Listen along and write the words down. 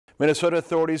Minnesota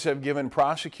authorities have given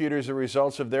prosecutors the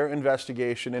results of their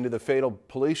investigation into the fatal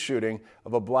police shooting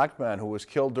of a black man who was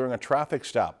killed during a traffic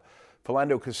stop.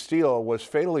 Philando Castile was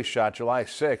fatally shot July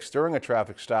 6 during a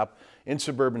traffic stop in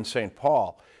suburban St.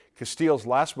 Paul. Castile's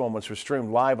last moments were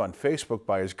streamed live on Facebook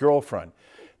by his girlfriend.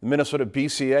 The Minnesota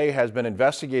BCA has been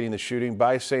investigating the shooting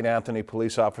by St. Anthony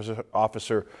Police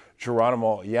Officer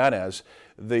Geronimo Yanez.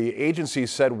 The agency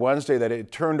said Wednesday that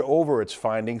it turned over its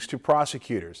findings to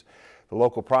prosecutors. The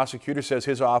local prosecutor says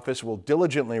his office will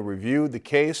diligently review the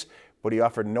case, but he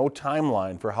offered no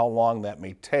timeline for how long that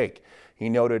may take. He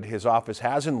noted his office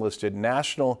has enlisted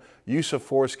national use of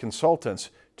force consultants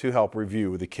to help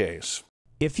review the case.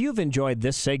 If you've enjoyed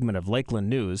this segment of Lakeland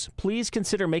News, please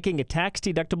consider making a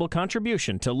tax-deductible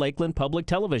contribution to Lakeland Public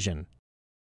Television.